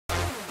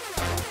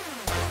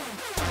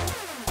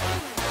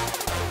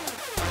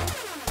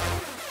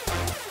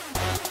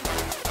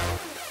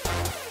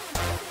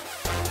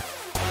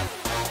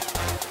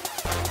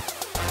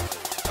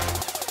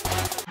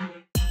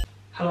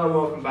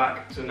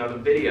to another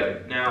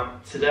video. Now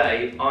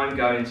today I'm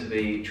going to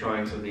be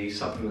trying some of the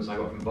supplements I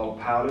got from Bulk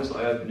Powders that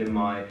I opened in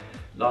my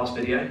last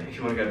video. If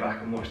you want to go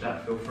back and watch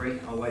that, feel free,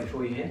 I'll wait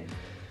for you here.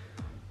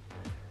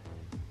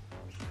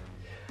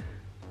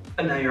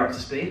 And now you're up to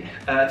speed.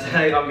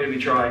 Today I'm going to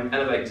be trying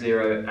Elevate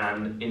Zero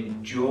and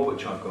Endure,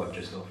 which I've got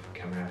just off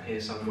camera out here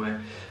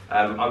somewhere.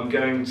 I'm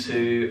going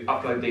to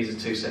upload these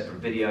as two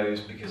separate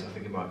videos because I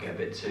think it might get a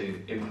bit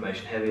too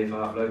information heavy if I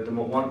upload them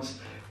at once.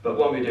 But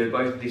what I'm going to do with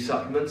both of these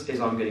supplements is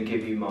I'm going to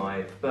give you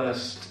my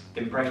first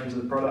impressions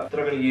of the product.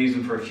 Then I'm going to use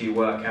them for a few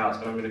workouts,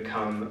 and I'm going to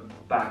come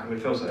back. I'm going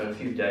to film something in a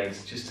few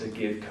days just to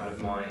give kind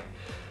of my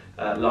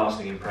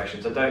lasting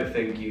impressions. I don't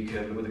think you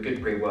can, with a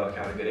good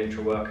pre-workout, a good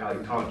intra-workout,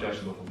 you can't judge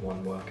them off of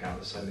one workout.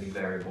 There's so many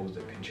variables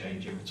that can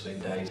change in between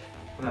days.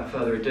 Without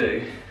further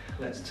ado,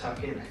 let's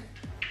tuck in.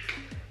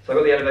 So I've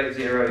got the Elevate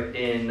Zero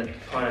in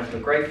pineapple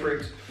and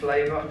grapefruit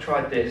flavour. I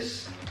tried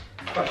this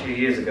quite a few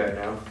years ago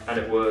now, and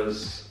it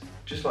was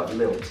just like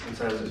Lilt in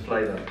terms of its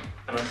flavour.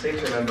 And I seem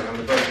to remember having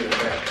a very good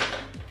effect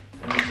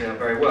and using it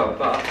very well,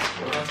 but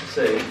we'll have to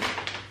see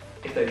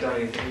if they've done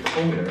anything with the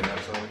formula in that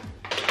time.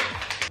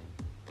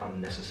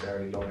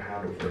 Unnecessarily long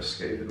handle for a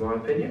scoop, in my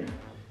opinion.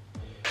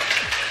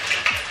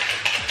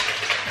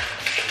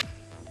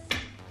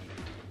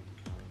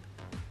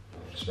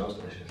 It smells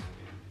delicious.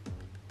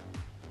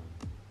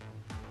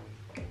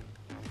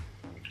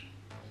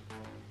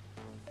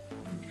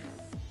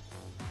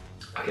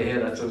 I can hear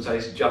that still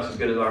tastes just as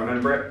good as I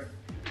remember it.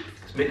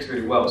 It's mixed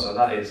really well, so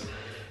that is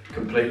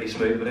completely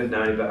smooth. If I didn't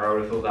know any better, I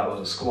would have thought that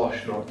was a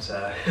squash, not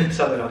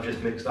something I've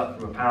just mixed up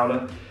from a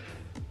powder.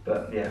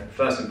 But yeah,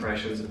 first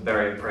impressions, I'm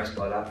very impressed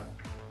by that.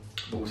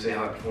 But we'll see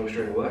how it performs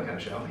during the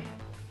workout, shall we?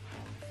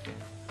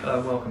 Hello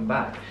and welcome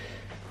back.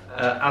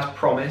 As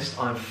promised,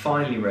 I'm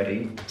finally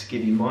ready to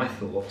give you my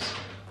thoughts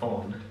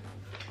on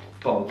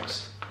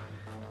Bulk's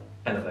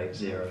Elevate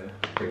Zero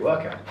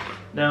pre-workout.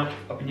 Now,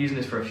 I've been using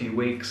this for a few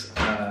weeks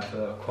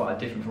for quite a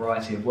different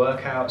variety of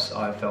workouts.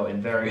 I've felt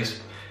in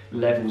various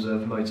levels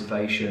of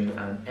motivation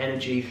and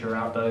energy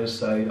throughout those,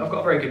 so I've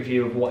got a very good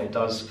view of what it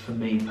does for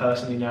me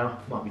personally now.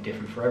 It might be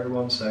different for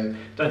everyone, so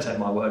don't take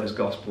my word as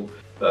gospel.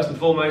 First and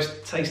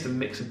foremost, taste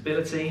and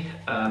mixability.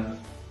 I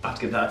have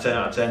to give that a 10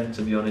 out of 10,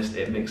 to be honest.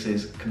 It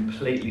mixes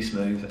completely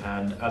smooth,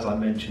 and as I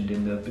mentioned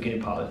in the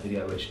beginning part of the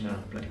video, which now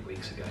bloody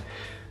weeks ago,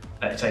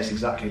 it tastes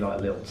exactly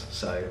like Lilt,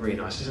 so really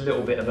nice. There's a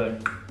little bit of a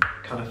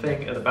kind of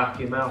thing at the back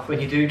of your mouth when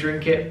you do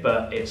drink it,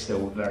 but it's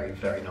still very,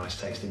 very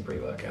nice tasting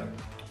pre-workout.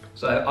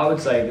 So I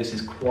would say this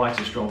is quite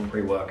a strong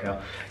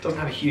pre-workout. It doesn't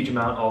have a huge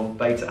amount of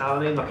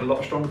beta-alanine like a lot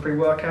of stronger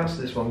pre-workouts.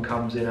 This one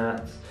comes in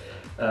at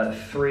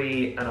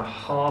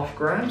 3.5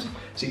 grams,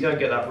 so you don't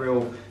get that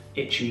real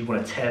itchy,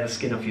 want to tear the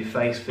skin off your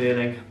face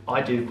feeling.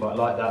 I do quite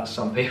like that,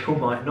 some people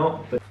might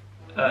not, but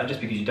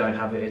just because you don't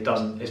have it,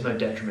 it's no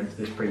detriment to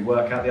this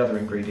pre-workout. The other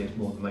ingredients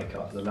more than make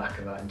up for the lack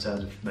of that in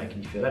terms of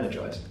making you feel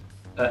energized.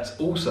 It's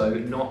also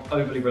not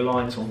overly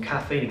reliant on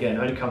caffeine. Again, it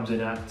only comes in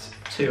at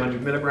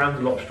 200 milligrams,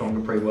 a lot stronger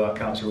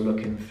pre-workouts. You're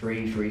looking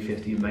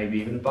 350, maybe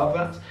even above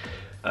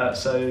that.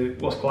 So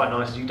what's quite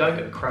nice is you don't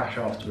get the crash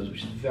afterwards,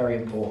 which is very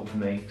important for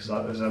me, because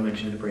as I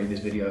mentioned in the previous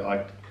video,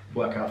 I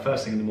work out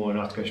first thing in the morning,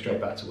 I have to go straight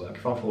back to work.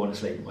 If I'm falling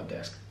asleep at my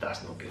desk,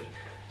 that's not good.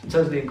 In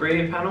terms of the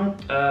ingredient panel,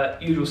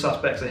 usual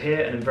suspects are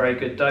here and in very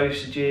good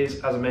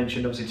dosages. As I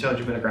mentioned, obviously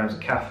 200 milligrams of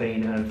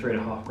caffeine and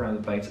 3.5 grams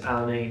of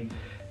beta-alanine.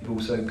 You've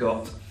also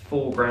got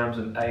 4 grams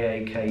of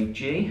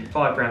AAKG,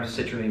 5 grams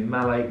of citrulline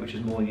malate, which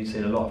is more than you'd see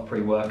in a lot of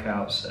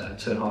pre-workouts,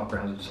 2.5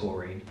 grams of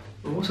taurine.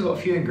 We've also got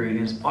a few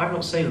ingredients I've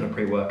not seen on a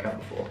pre-workout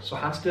before, so I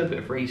had to do a bit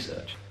of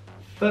research.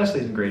 First of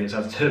these ingredients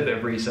I had to do a bit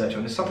of research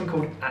on is something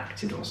called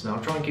Actinos. Now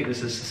I'll try and keep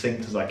this as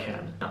succinct as I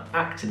can. Now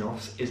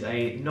Actinos is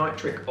a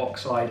nitric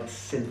oxide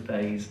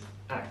synthase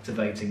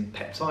activating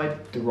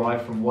peptide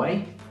derived from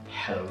whey.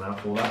 Hell of a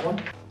mouthful, that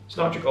one.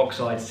 So nitric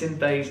oxide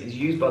synthase is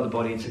used by the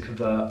body to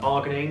convert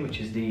arginine, which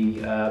is the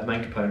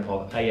main component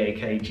of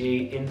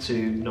AAKG,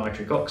 into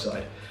nitric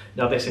oxide.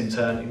 Now this in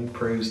turn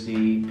improves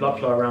the blood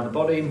flow around the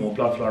body. More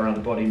blood flow around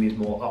the body means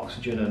more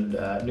oxygen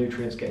and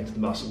nutrients get into the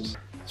muscles.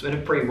 So in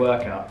a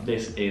pre-workout,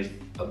 this is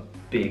a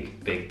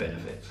big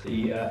benefit.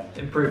 The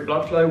improved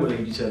blood flow will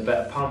lead you to a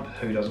better pump.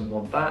 Who doesn't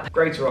want that?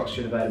 Greater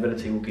oxygen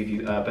availability will give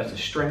you better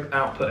strength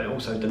output, and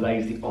also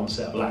delays the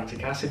onset of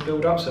lactic acid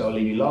buildup, so it'll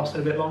leave you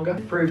lasting a bit longer.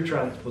 Improved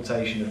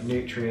transportation of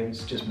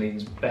nutrients just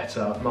means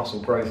better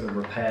muscle growth and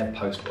repair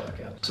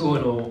post-workout. So all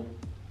in all,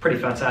 pretty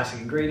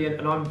fantastic ingredient,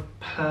 and I'm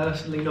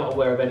personally not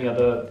aware of any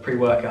other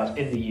pre-workouts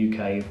in the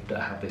UK that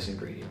have this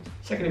ingredient.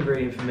 Second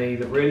ingredient for me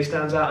that really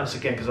stands out, and it's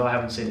again because I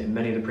haven't seen it in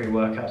many of the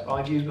pre-workouts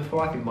I've used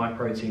before. I think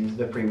MyProtein's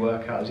the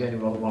pre-workout is the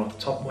only other one off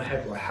the top of my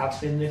head where I have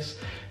seen this,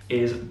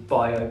 is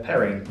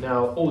BioPerine.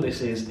 Now all this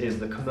is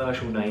the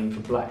commercial name for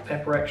black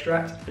pepper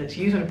extract, and it's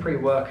used in a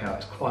pre-workout.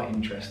 It's quite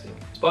interesting.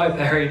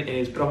 BioPerine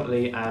is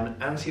predominantly an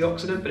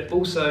antioxidant, but it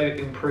also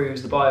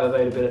improves the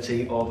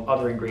bioavailability of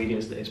other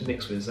ingredients that it's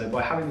mixed with. So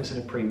by having this in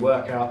a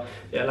pre-workout,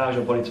 it allows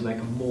your body to make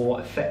a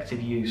more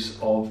effective use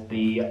of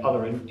the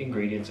other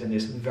ingredients in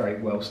this very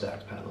well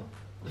stacked panel.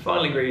 The The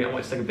final ingredient I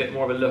want to take a bit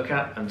more of a look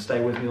at, and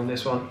stay with me on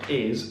this one,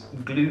 is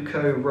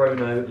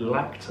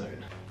glucuronolactone.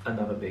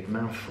 Another big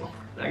mouthful.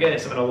 Again,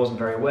 it's something I wasn't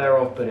very aware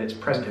of, but it's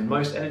present in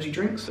most energy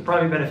drinks. The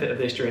primary benefit of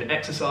this during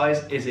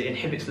exercise is it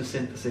inhibits the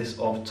synthesis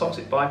of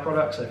toxic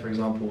byproducts, so for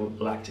example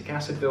lactic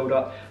acid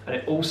buildup, and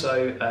it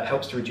also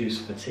helps to reduce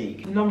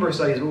fatigue. A number of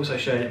studies have also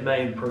shown it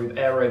may improve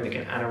aerobic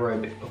and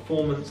anaerobic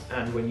performance,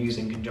 and when used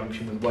in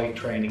conjunction with weight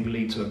training,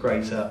 lead to a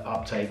greater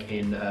uptake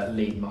in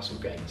lean muscle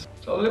gains.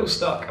 So I'm a little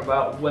stuck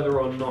about whether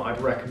or not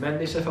I'd recommend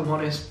this, if I'm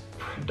honest,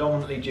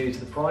 predominantly due to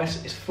the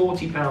price. It's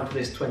 £40 for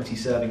this 20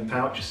 serving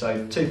pouch,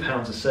 so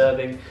 £2 a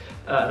serving,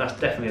 and that's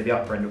definitely at the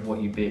upper end of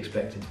what you'd be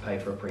expected to pay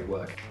for a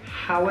pre-workout.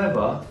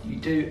 However, you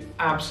do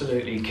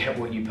absolutely get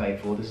what you pay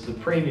for. This is a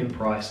premium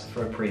price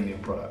for a premium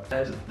product.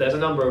 There's a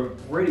number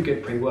of really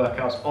good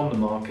pre-workouts on the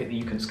market that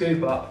you can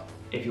scoop up,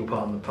 if you'll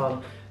pardon the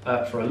pun,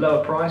 for a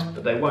lower price,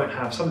 but they won't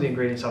have some of the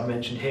ingredients I've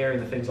mentioned here, and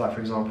the things like,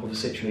 for example, the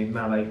citrulline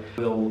malate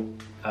will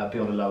be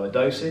on a lower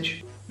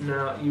dosage.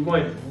 Now, you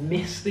won't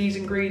miss these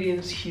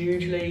ingredients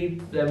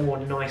hugely, they're more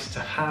nice to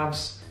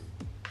haves,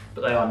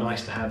 but they are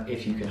nice to have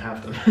if you can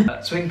have them.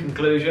 So in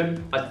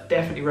conclusion, I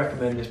definitely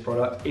recommend this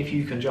product if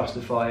you can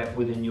justify it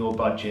within your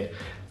budget.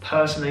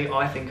 Personally,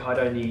 I think I'd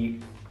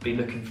only be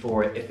looking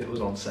for it if it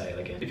was on sale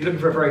again. If you're looking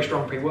for a very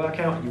strong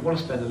pre-workout and you want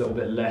to spend a little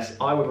bit less,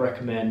 I would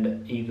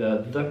recommend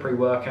either the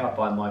pre-workout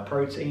by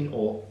MyProtein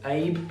or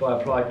Abe by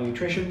Applied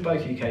Nutrition,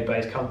 both UK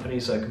based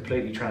companies, so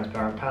completely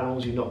transparent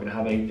panels. You're not going to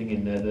have anything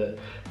in there that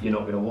you're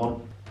not going to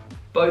want.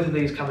 Both of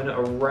these come in at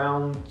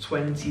around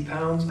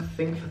 £20, I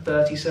think, for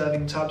 30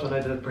 serving tubs. I know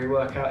the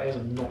pre-workout is,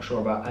 I'm not sure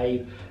about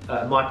Abe.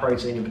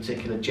 MyProtein in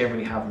particular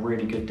generally have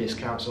really good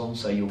discounts on,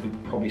 so you'll be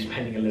probably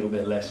spending a little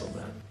bit less on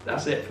that.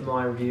 That's it for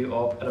my review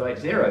of Elevate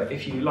Zero.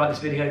 If you like this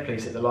video,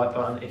 please hit the like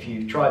button. If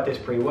you've tried this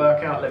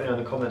pre-workout, let me know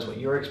in the comments what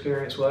your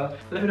experience were.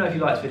 Let me know if you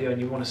like this video and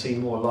you want to see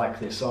more like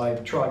this.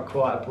 I've tried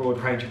quite a broad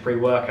range of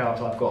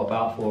pre-workouts. I've got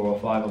about 4 or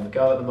 5 on the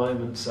go at the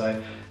moment, so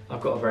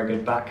I've got a very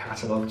good back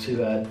catalogue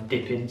to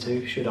dip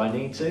into should I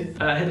need to. Hit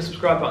the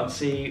subscribe button to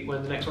see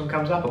when the next one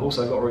comes up. I've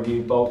also got a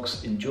review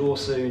Bulks Endure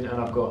soon,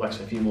 and I've got, like I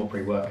said, a few more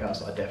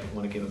pre-workouts that I definitely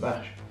want to give a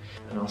bash.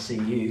 And I'll see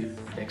you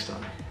next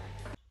time.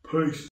 Peace.